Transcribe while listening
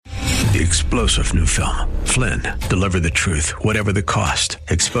The explosive new film, Flynn, deliver the truth, whatever the cost,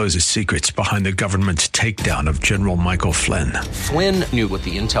 exposes secrets behind the government's takedown of General Michael Flynn. Flynn knew what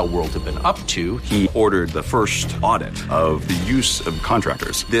the intel world had been up to. He ordered the first audit of the use of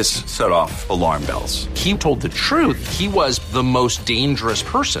contractors. This set off alarm bells. He told the truth. He was the most dangerous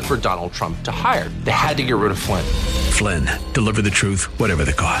person for Donald Trump to hire. They had to get rid of Flynn. Flynn, deliver the truth, whatever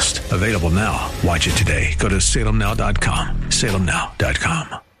the cost. Available now. Watch it today. Go to salemnow.com.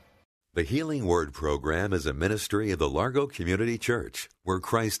 salemnow.com. The Healing Word program is a ministry of the Largo Community Church, where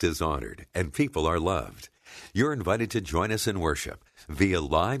Christ is honored and people are loved. You're invited to join us in worship via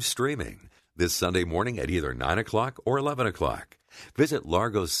live streaming this Sunday morning at either 9 o'clock or 11 o'clock. Visit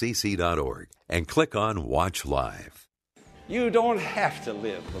largocc.org and click on Watch Live. You don't have to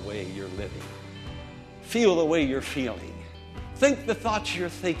live the way you're living. Feel the way you're feeling. Think the thoughts you're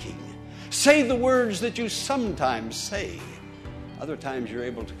thinking. Say the words that you sometimes say. Other times you're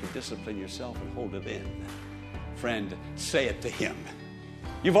able to discipline yourself and hold it in. Friend, say it to Him.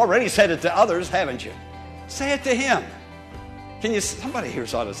 You've already said it to others, haven't you? Say it to Him. Somebody here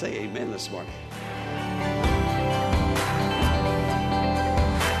ought to say amen this morning.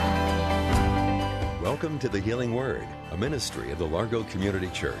 Welcome to the Healing Word, a ministry of the Largo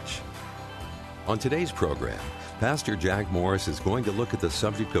Community Church. On today's program, Pastor Jack Morris is going to look at the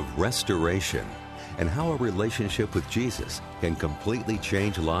subject of restoration and how a relationship with Jesus can completely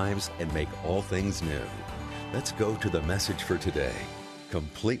change lives and make all things new. Let's go to the message for today,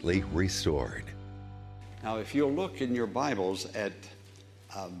 Completely Restored. Now, if you'll look in your Bibles at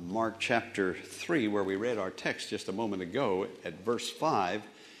Mark chapter 3, where we read our text just a moment ago, at verse 5,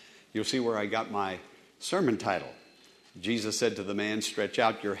 you'll see where I got my sermon title. Jesus said to the man, "Stretch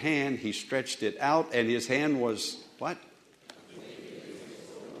out your hand." He stretched it out, and his hand was what?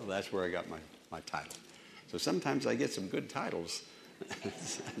 Well, that's where I got my title. So sometimes I get some good titles.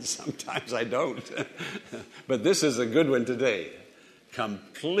 Sometimes I don't. But this is a good one today.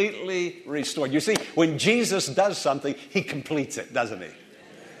 Completely restored. You see, when Jesus does something, He completes it, doesn't He?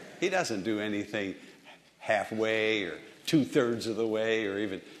 He doesn't do anything halfway or 2/3 of the way or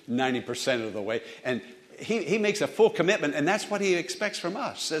even 90% of the way. And He makes a full commitment, and that's what He expects from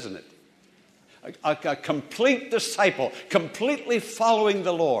us, isn't it? A complete disciple, completely following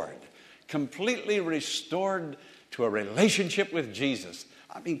the Lord, completely restored to a relationship with Jesus.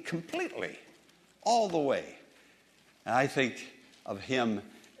 I mean, completely, all the way. And I think of Him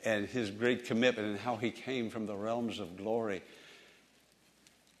and His great commitment and how He came from the realms of glory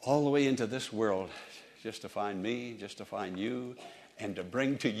all the way into this world just to find me, just to find you, and to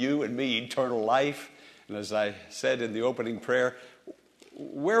bring to you and me eternal life. And as I said in the opening prayer,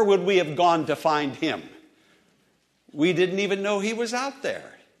 where would we have gone to find Him? We didn't even know He was out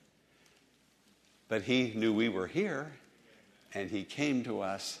there. But He knew we were here, and He came to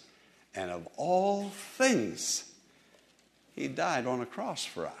us, and of all things, He died on a cross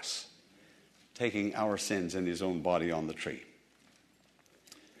for us, taking our sins in His own body on the tree.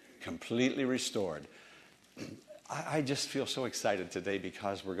 Completely restored. I just feel so excited today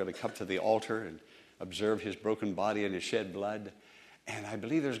because we're going to come to the altar and observe His broken body and His shed blood. And I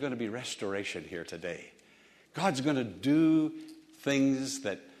believe there's going to be restoration here today. God's going to do things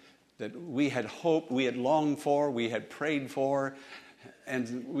that we had hoped, we had longed for, we had prayed for,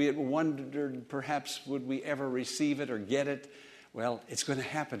 and we had wondered perhaps would we ever receive it or get it. Well, it's going to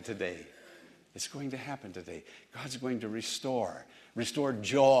happen today. It's going to happen today. God's going to restore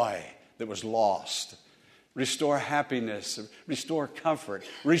joy that was lost. Restore happiness, restore comfort,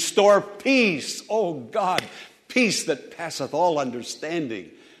 restore peace. Oh God, peace that passeth all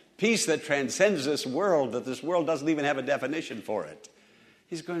understanding. Peace that transcends this world, that this world doesn't even have a definition for it.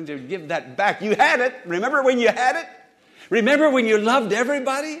 He's going to give that back. You had it. Remember when you had it? Remember when you loved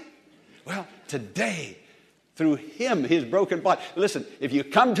everybody? Well, today, through Him, His broken body. Listen, if you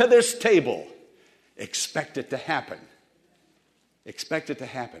come to this table, expect it to happen. Expect it to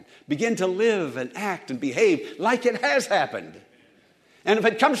happen. Begin to live and act and behave like it has happened. And if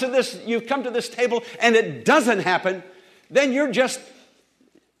it comes to this, you've come to this table and it doesn't happen, then your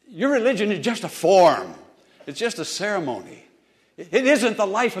religion is just a form. It's just a ceremony. It isn't the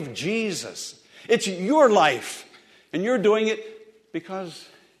life of Jesus. It's your life. And you're doing it because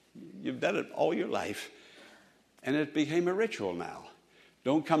you've done it all your life. And it became a ritual now.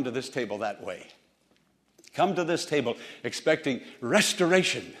 Don't come to this table that way. Come to this table expecting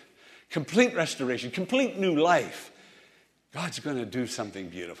restoration, complete new life. God's going to do something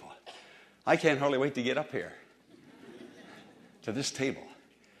beautiful. I can't hardly wait to get up here to this table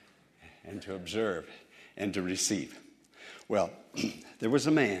and to observe and to receive. Well, there was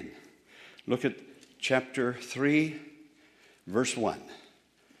a man. Look at chapter 3, verse 1.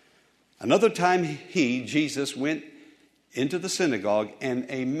 Another time Jesus, went into the synagogue, and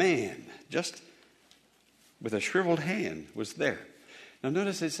a man, just with a shriveled hand, was there. Now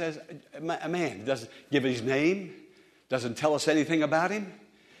notice it says a man. It doesn't give his name, doesn't tell us anything about him.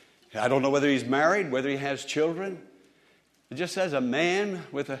 I don't know whether he's married, whether he has children. It just says a man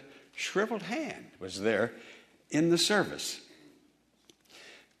with a shriveled hand was there in the service.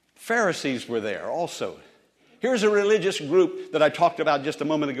 Pharisees were there also. Here's a religious group that I talked about just a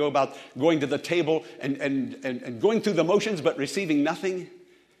moment ago about going to the table and going through the motions but receiving nothing.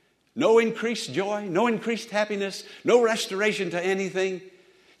 No increased joy, no increased happiness, no restoration to anything.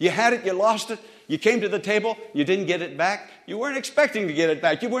 You had it, you lost it. You came to the table, you didn't get it back. You weren't expecting to get it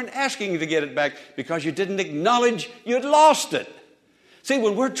back. You weren't asking to get it back because you didn't acknowledge you'd lost it. See,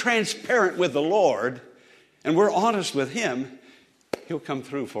 when we're transparent with the Lord and we're honest with Him, He'll come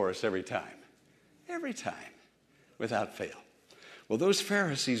through for us every time. Every time. Without fail. Well, those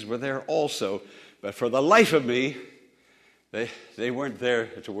Pharisees were there also, but for the life of me, they weren't there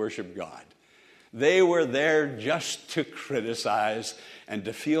to worship God. They were there just to criticize and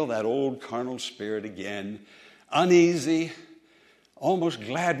to feel that old carnal spirit again, uneasy, almost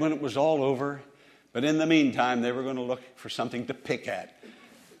glad when it was all over. But in the meantime, they were going to look for something to pick at,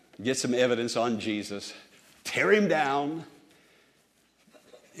 get some evidence on Jesus, tear Him down,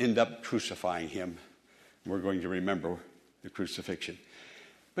 end up crucifying Him. We're going to remember the crucifixion.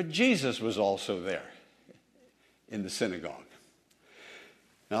 But Jesus was also there in the synagogue.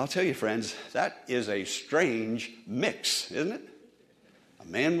 Now, I'll tell you, friends, that is a strange mix, isn't it? A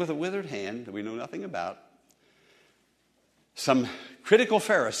man with a withered hand that we know nothing about. Some critical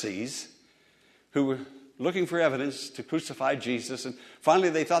Pharisees who were looking for evidence to crucify Jesus, and finally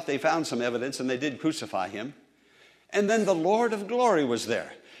they thought they found some evidence, and they did crucify Him. And then the Lord of glory was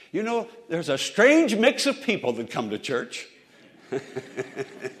there. You know, there's a strange mix of people that come to church.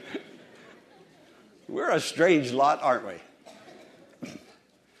 We're a strange lot, aren't we?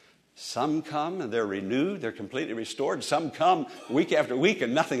 Some come and they're renewed, they're completely restored. Some come week after week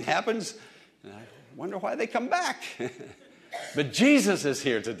and nothing happens. And I wonder why they come back. But Jesus is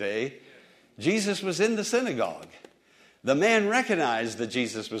here today. Jesus was in the synagogue. The man recognized that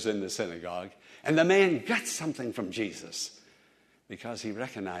Jesus was in the synagogue, and the man got something from Jesus. Because he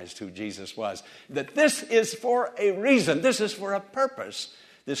recognized who Jesus was. That this is for a reason. This is for a purpose.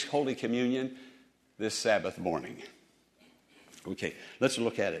 This Holy Communion, this Sabbath morning. Okay, let's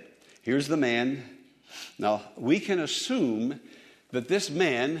look at it. Here's the man. Now, we can assume that this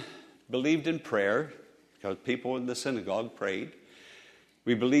man believed in prayer, because people in the synagogue prayed.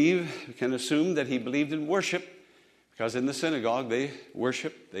 We can assume that he believed in worship, because in the synagogue they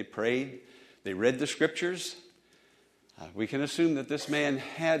worshiped, they prayed, they read the scriptures. We can assume that this man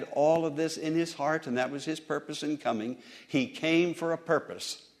had all of this in his heart, and that was his purpose in coming. He came for a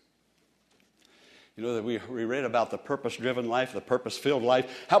purpose. You know that we read about the purpose-driven life, the purpose-filled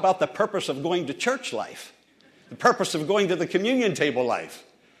life. How about the purpose of going to church life? The purpose of going to the communion table life?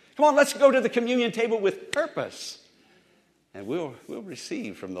 Come on, let's go to the communion table with purpose. And we'll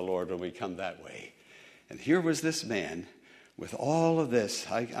receive from the Lord when we come that way. And here was this man with all of this.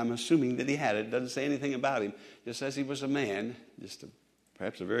 I'm assuming that he had it. It doesn't say anything about him. Just says he was a man,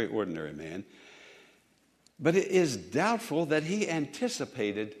 perhaps a very ordinary man. But it is doubtful that he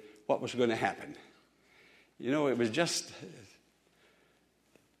anticipated what was going to happen. You know, it was just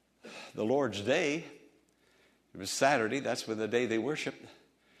the Lord's day. It was Saturday. That's when the day they worshiped.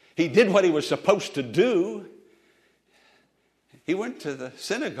 He did what he was supposed to do. He went to the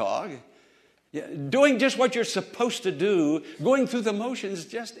synagogue. Yeah, doing just what you're supposed to do, going through the motions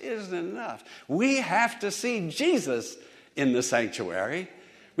just isn't enough. We have to see Jesus in the sanctuary.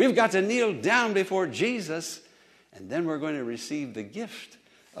 We've got to kneel down before Jesus, and then we're going to receive the gift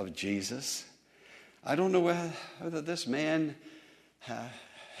of Jesus. I don't know whether this man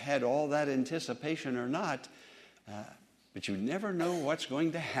had all that anticipation or not, but you never know what's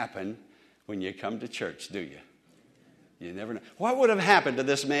going to happen when you come to church, do you? You never know. What would have happened to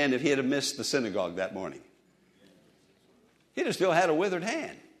this man if he had missed the synagogue that morning? He'd have still had a withered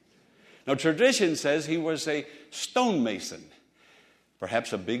hand. Now, tradition says he was a stonemason.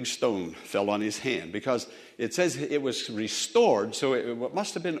 Perhaps a big stone fell on his hand, because it says it was restored, so it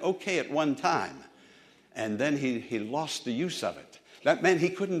must have been okay at one time. And then he lost the use of it. That meant he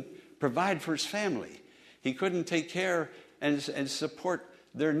couldn't provide for his family. He couldn't take care and support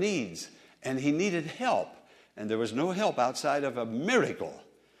their needs. And he needed help. And there was no help outside of a miracle.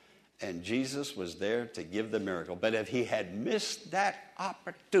 And Jesus was there to give the miracle. But if he had missed that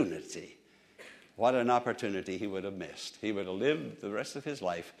opportunity, what an opportunity he would have missed. He would have lived the rest of his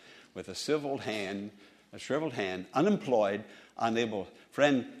life with a shriveled hand, unemployed, unable.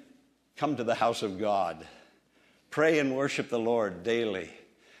 Friend, come to the house of God. Pray and worship the Lord daily.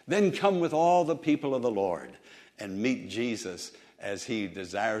 Then come with all the people of the Lord and meet Jesus as he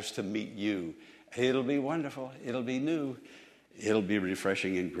desires to meet you. It'll be wonderful. It'll be new. It'll be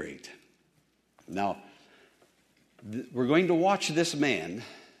refreshing and great. Now, we're going to watch this man,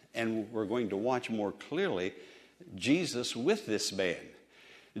 and we're going to watch more clearly Jesus with this man.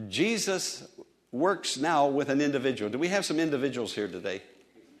 Jesus works now with an individual. Do we have some individuals here today?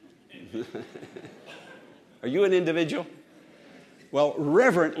 Are you an individual? Well,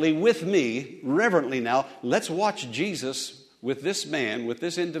 reverently now, let's watch Jesus with this man, with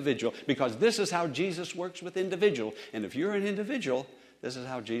this individual, because this is how Jesus works with individual. And if you're an individual, this is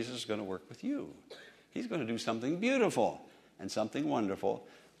how Jesus is going to work with you. He's going to do something beautiful and something wonderful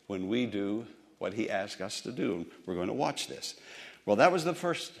when we do what he asks us to do. We're going to watch this. Well, that was the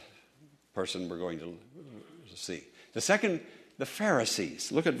first person we're going to see. The second, the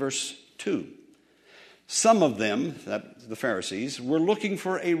Pharisees. Look at verse 2. Some of them, the Pharisees, were looking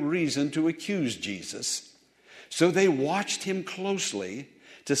for a reason to accuse Jesus. So they watched him closely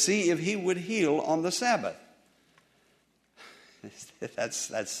to see if he would heal on the Sabbath.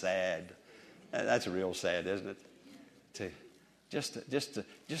 That's sad. That's real sad, isn't it? Just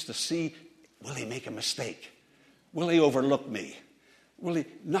to see, will he make a mistake? Will he overlook me? Will he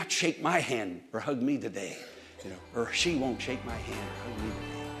not shake my hand or hug me today? Or she won't shake my hand or hug me today.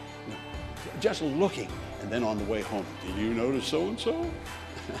 Just looking, and then on the way home, did you notice so-and-so?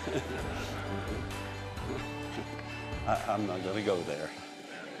 I'm not going to go there.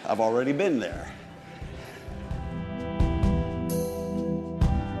 I've already been there.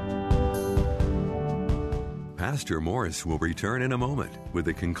 Pastor Morris will return in a moment with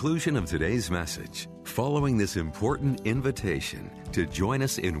the conclusion of today's message, following this important invitation to join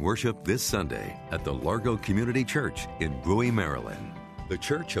us in worship this Sunday at the Largo Community Church in Bowie, Maryland. The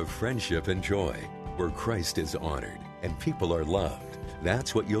Church of Friendship and Joy, where Christ is honored and people are loved.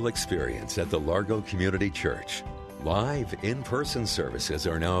 That's what you'll experience at the Largo Community Church. Live in-person services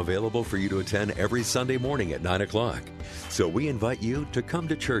are now available for you to attend every Sunday morning at 9 o'clock. So we invite you to come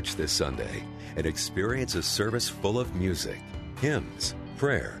to church this Sunday and experience a service full of music, hymns,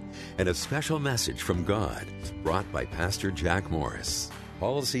 prayer, and a special message from God brought by Pastor Jack Morris.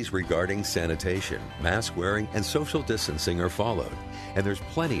 Policies regarding sanitation, mask wearing, and social distancing are followed, and there's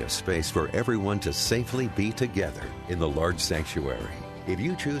plenty of space for everyone to safely be together in the large sanctuary. If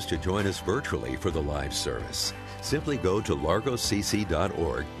you choose to join us virtually for the live service, simply go to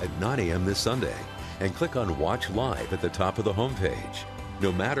largocc.org at 9 a.m. this Sunday and click on Watch Live at the top of the homepage.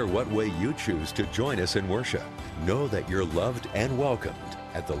 No matter what way you choose to join us in worship, know that you're loved and welcomed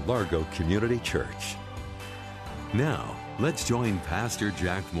at the Largo Community Church. Now, let's join Pastor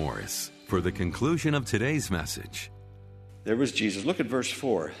Jack Morris for the conclusion of today's message. There was Jesus. Look at verse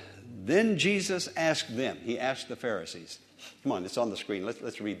 4. Then Jesus asked them. He asked the Pharisees. Come on, it's on the screen.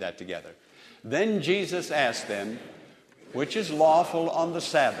 Let's read that together. Then Jesus asked them, which is lawful on the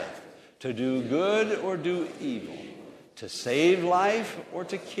Sabbath, to do good or do evil, to save life or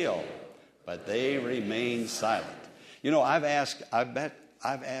to kill? But they remained silent. I've asked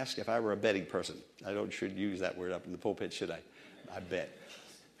if I were a betting person. I should use that word up in the pulpit, should I? I bet.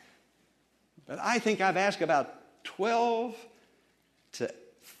 But I think I've asked about 12 to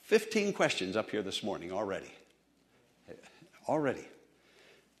 15 questions up here this morning already.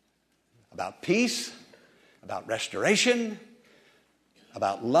 About peace, about restoration,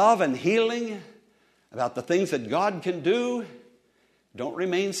 about love and healing, about the things that God can do. Don't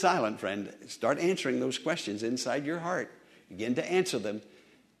remain silent, friend. Start answering those questions inside your heart. Begin to answer them.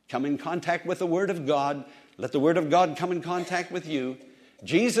 Come in contact with the Word of God. Let the Word of God come in contact with you.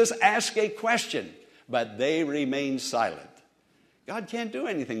 Jesus asked a question, but they remained silent. God can't do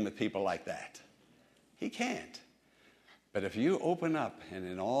anything with people like that. He can't. But if you open up and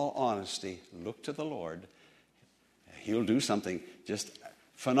in all honesty look to the Lord, He'll do something just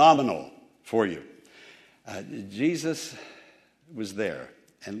phenomenal for you. Jesus was there.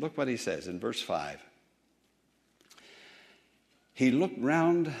 And look what he says in verse 5. He looked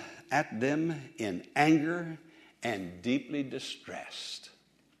round at them in anger and deeply distressed.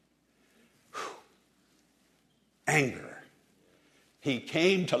 Whew. Anger. He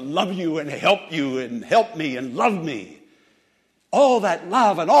came to love you and help me and love me. All that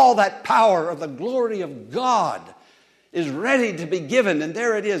love and all that power of the glory of God is ready to be given. And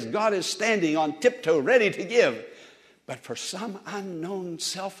there it is. God is standing on tiptoe, ready to give. But for some unknown,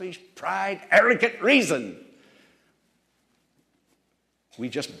 selfish, pride, arrogant reason, we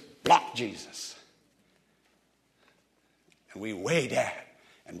just block Jesus. And we wait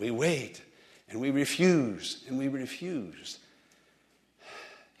and we wait and we refuse and we refuse.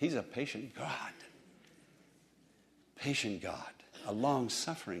 He's a patient God. Patient God. A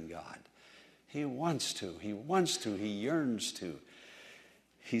long-suffering God. He wants to. He yearns to.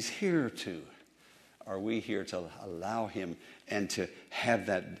 He's here to. Are we here to allow him and to have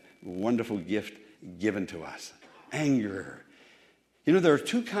that wonderful gift given to us? Anger. You know, there are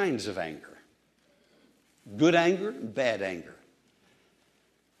two kinds of anger. Good anger and bad anger.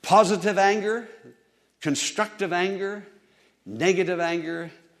 Positive anger, constructive anger, negative anger,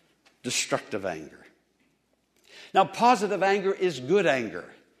 destructive anger. Now, positive anger is good anger.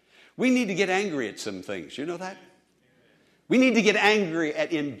 We need to get angry at some things. You know that? We need to get angry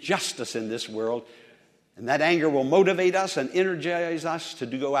at injustice in this world, and that anger will motivate us and energize us to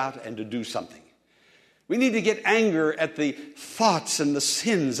go out and to do something. We need to get anger at the thoughts and the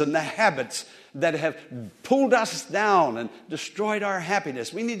sins and the habits that have pulled us down and destroyed our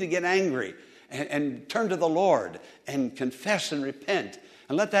happiness. We need to get angry and turn to the Lord and confess and repent,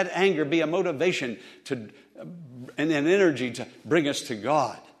 and let that anger be a motivation to and an energy to bring us to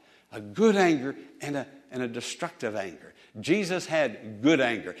God. A good anger and a destructive anger. Jesus had good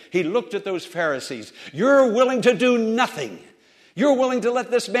anger. He looked at those Pharisees. You're willing to do nothing. You're willing to let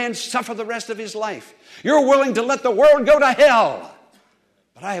this man suffer the rest of his life. You're willing to let the world go to hell.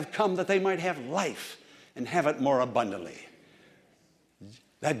 But I have come that they might have life and have it more abundantly.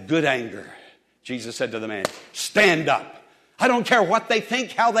 That good anger. Jesus said to the man, stand up. I don't care what they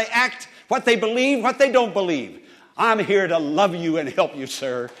think, how they act, what they believe, what they don't believe. I'm here to love you and help you,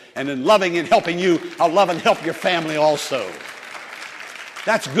 sir. And in loving and helping you, I'll love and help your family also.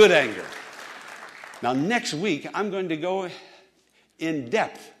 That's good anger. Now, next week, I'm going to go in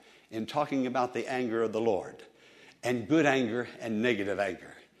depth in talking about the anger of the Lord and good anger and negative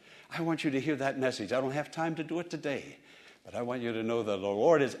anger. I want you to hear that message. I don't have time to do it today, but I want you to know that the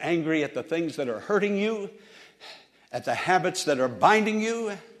Lord is angry at the things that are hurting you, at the habits that are binding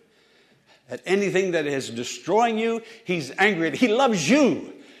you, at anything that is destroying you. He's angry at it. He loves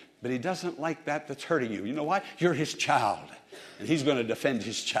you, but he doesn't like that's hurting you. You know why? You're his child, and he's going to defend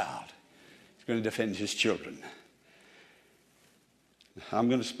his child. He's going to defend his children. I'm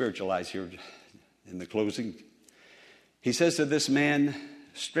going to spiritualize here in the closing. He says to this man,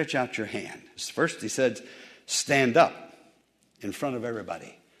 stretch out your hand. First he said, stand up in front of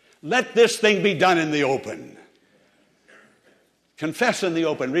everybody. Let this thing be done in the open. Confess in the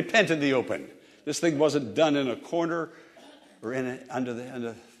open. Repent in the open. This thing wasn't done in a corner or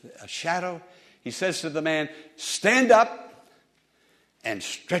under a shadow. He says to the man, stand up and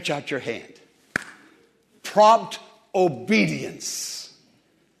stretch out your hand. Prompt obedience.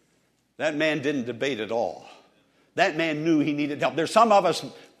 That man didn't debate at all. That man knew he needed help. There's some of us,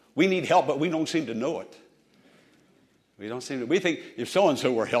 we need help, but we don't seem to know it. We think if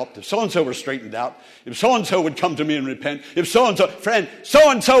so-and-so were helped, if so-and-so were straightened out, if so-and-so would come to me and repent, if so-and-so, friend,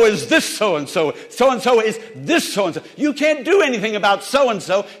 so-and-so is this so-and-so, so-and-so is this so-and-so. You can't do anything about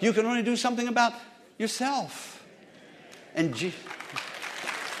so-and-so. You can only do something about yourself. And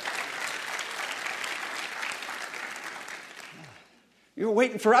you're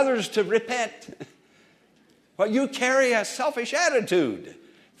waiting for others to repent. Well, you carry a selfish attitude.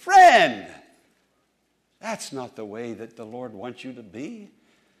 Friend, that's not the way that the Lord wants you to be.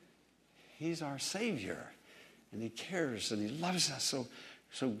 He's our Savior, and he cares and he loves us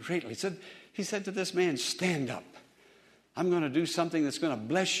so greatly. He said to this man, stand up. I'm going to do something that's going to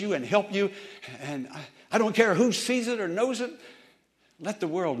bless you and help you, and I don't care who sees it or knows it. Let the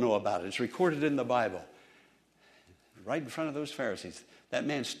world know about it. It's recorded in the Bible. Right in front of those Pharisees. That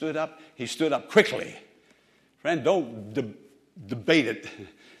man stood up. He stood up quickly. Friend, don't debate it.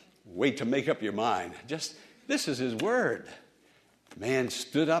 Wait to make up your mind. This is his word. The man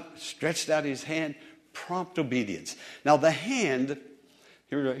stood up, stretched out his hand, prompt obedience. Now the hand,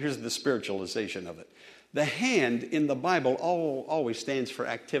 here's the spiritualization of it. The hand in the Bible always stands for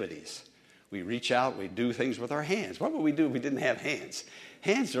activities. We reach out, we do things with our hands. What would we do if we didn't have hands?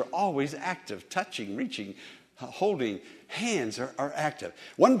 Hands are always active, touching, reaching, holding. Hands are active.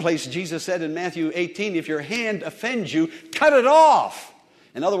 One place Jesus said in Matthew 18, if your hand offends you, cut it off.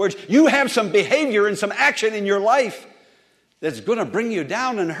 In other words, you have some behavior and some action in your life that's going to bring you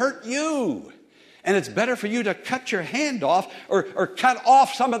down and hurt you. And it's better for you to cut your hand off or cut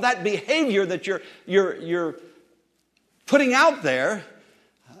off some of that behavior that you're putting out there.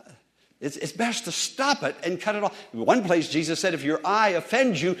 It's best to stop it and cut it off. One place Jesus said, if your eye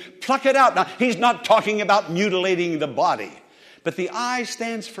offends you, pluck it out. Now, he's not talking about mutilating the body, but the eye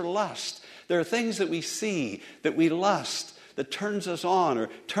stands for lust. There are things that we see, that we lust, that turns us on or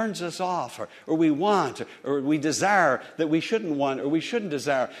turns us off, or we want or we desire that we shouldn't want or we shouldn't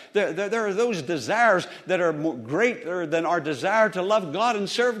desire. There are those desires that are more greater than our desire to love God and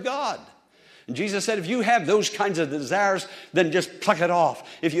serve God. And Jesus said, if you have those kinds of desires, then just pluck it off.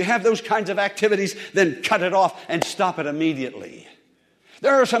 If you have those kinds of activities, then cut it off and stop it immediately.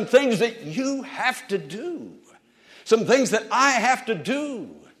 There are some things that you have to do. Some things that I have to do.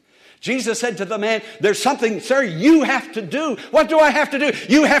 Jesus said to the man, there's something, sir, you have to do. What do I have to do?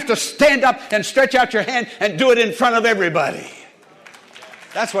 You have to stand up and stretch out your hand and do it in front of everybody.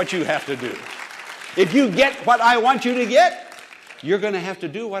 That's what you have to do. If you get what I want you to get, you're going to have to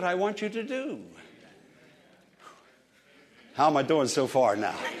do what I want you to do. How am I doing so far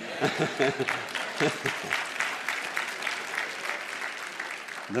now?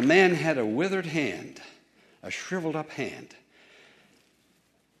 The man had a withered hand, a shriveled up hand.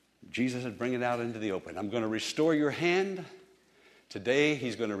 Jesus said, bring it out into the open. I'm going to restore your hand. Today,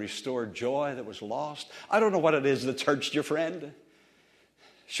 he's going to restore joy that was lost. I don't know what it is that's hurt your friend.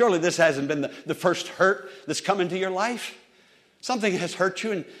 Surely this hasn't been the first hurt that's come into your life. Something has hurt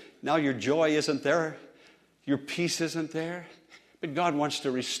you and now your joy isn't there. Your peace isn't there. But God wants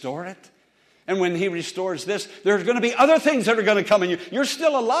to restore it. And when he restores this, there's going to be other things that are going to come in you. You're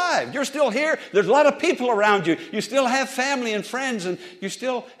still alive. You're still here. There's a lot of people around you. You still have family and friends, and you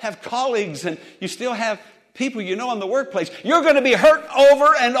still have colleagues, and you still have people you know in the workplace. You're going to be hurt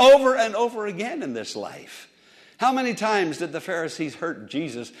over and over and over again in this life. How many times did the Pharisees hurt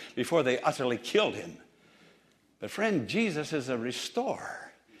Jesus before they utterly killed him? But friend, Jesus is a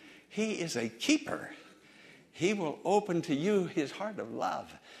restorer. He is a keeper. He will open to you his heart of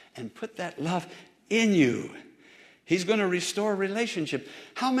love and put that love in you. He's going to restore relationship.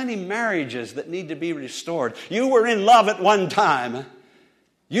 How many marriages that need to be restored? You were in love at one time.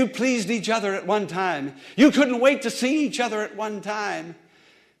 You pleased each other at one time. You couldn't wait to see each other at one time.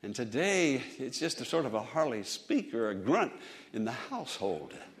 And today, it's just a sort of a Harley squeak or a grunt in the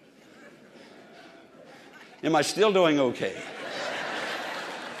household. Am I still doing okay?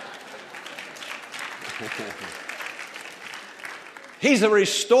 He's a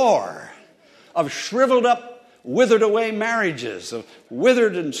restorer of shriveled up, withered away marriages, of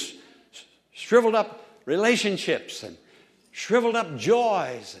withered and shriveled up relationships, and shriveled up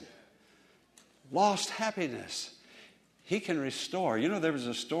joys, and lost happiness. He can restore. You know, there was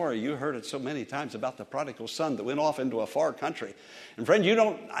a story, you heard it so many times, about the prodigal son that went off into a far country. And friend, you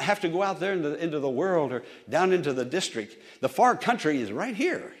don't have to go out there into the world or down into the district. The far country is right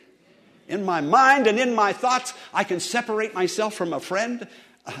here. In my mind and in my thoughts, I can separate myself from a friend,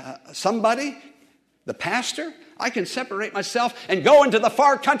 somebody, the pastor. I can separate myself and go into the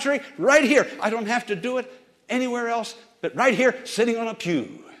far country right here. I don't have to do it anywhere else but right here, sitting on a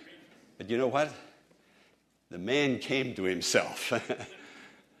pew. But you know what? The man came to himself.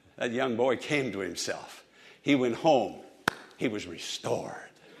 That young boy came to himself. He went home. He was restored.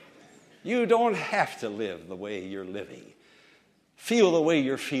 You don't have to live the way you're living. Feel the way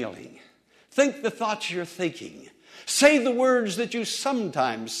you're feeling. Think the thoughts you're thinking. Say the words that you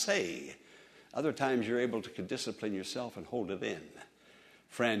sometimes say. Other times you're able to discipline yourself and hold it in.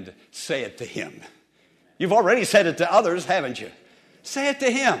 Friend, say it to him. You've already said it to others, haven't you? Say it to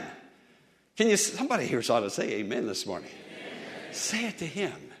him. Somebody here ought to say amen this morning. Amen. Say it to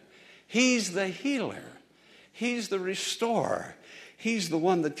him. He's the healer. He's the restorer. He's the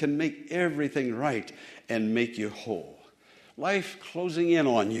one that can make everything right and make you whole. Life closing in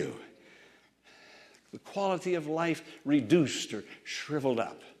on you. The quality of life reduced or shriveled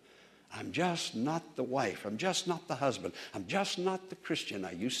up. I'm just not the wife. I'm just not the husband. I'm just not the Christian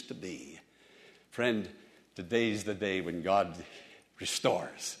I used to be. Friend, today's the day when God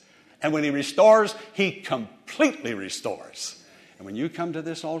restores. And when he restores, he completely restores. And when you come to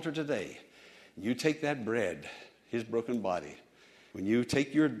this altar today, you take that bread, his broken body. When you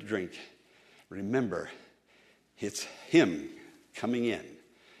take your drink, remember, it's him coming in.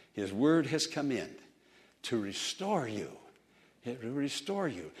 His word has come in to restore you. It will restore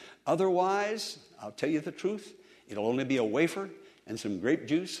you. Otherwise, I'll tell you the truth, it'll only be a wafer and some grape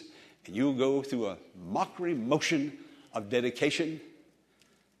juice, and you'll go through a mockery motion of dedication,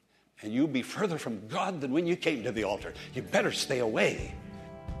 and you'll be further from God than when you came to the altar. You better stay away.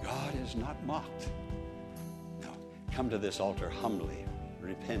 God is not mocked. Now, come to this altar humbly,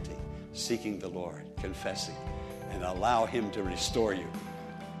 repenting, seeking the Lord, confessing, and allow him to restore you.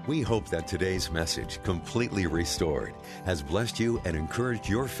 We hope that today's message, Completely Restored, has blessed you and encouraged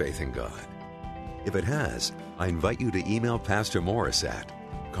your faith in God. If it has, I invite you to email Pastor Morris at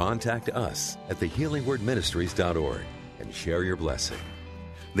contact us@thehealingwordministries.org and share your blessing.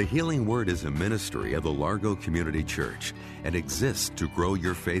 The Healing Word is a ministry of the Largo Community Church and exists to grow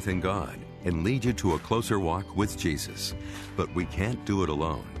your faith in God and lead you to a closer walk with Jesus. But we can't do it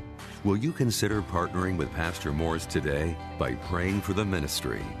alone. Will you consider partnering with Pastor Morris today by praying for the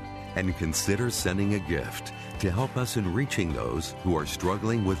ministry? And consider sending a gift to help us in reaching those who are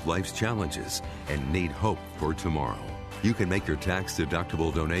struggling with life's challenges and need hope for tomorrow. You can make your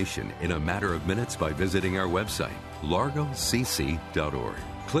tax-deductible donation in a matter of minutes by visiting our website, largocc.org.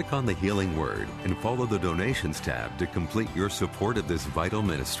 Click on the Healing Word and follow the Donations tab to complete your support of this vital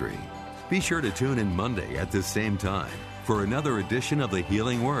ministry. Be sure to tune in Monday at the same time for another edition of the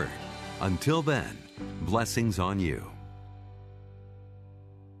Healing Word. Until then, blessings on you.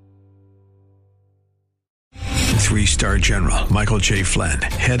 3-star General Michael J. Flynn,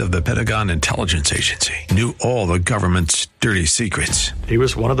 head of the Pentagon Intelligence Agency, knew all the government's dirty secrets. He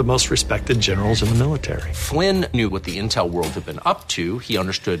was one of the most respected generals in the military. Flynn knew what the intel world had been up to. He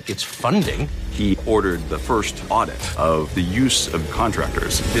understood its funding. He ordered the first audit of the use of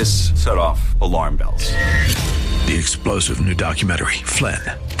contractors. This set off alarm bells. The explosive new documentary, Flynn,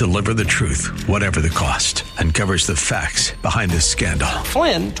 Deliver the Truth, Whatever the Cost, uncovers the facts behind this scandal.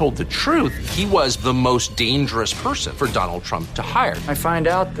 Flynn told the truth. He was the most dangerous person for Donald Trump to hire. I find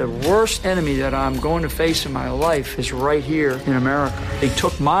out the worst enemy that I'm going to face in my life is right here in America. They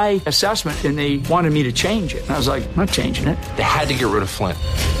took my assessment and they wanted me to change it. And I was like, I'm not changing it. They had to get rid of Flynn.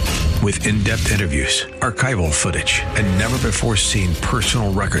 With in-depth interviews, archival footage, and never-before-seen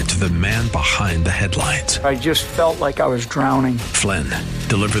personal records of the man behind the headlines. I just felt like I was drowning. Flynn,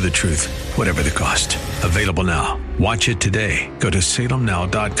 Deliver the Truth, Whatever the Cost. Available now. Watch it today. Go to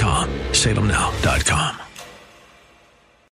salemnow.com. salemnow.com.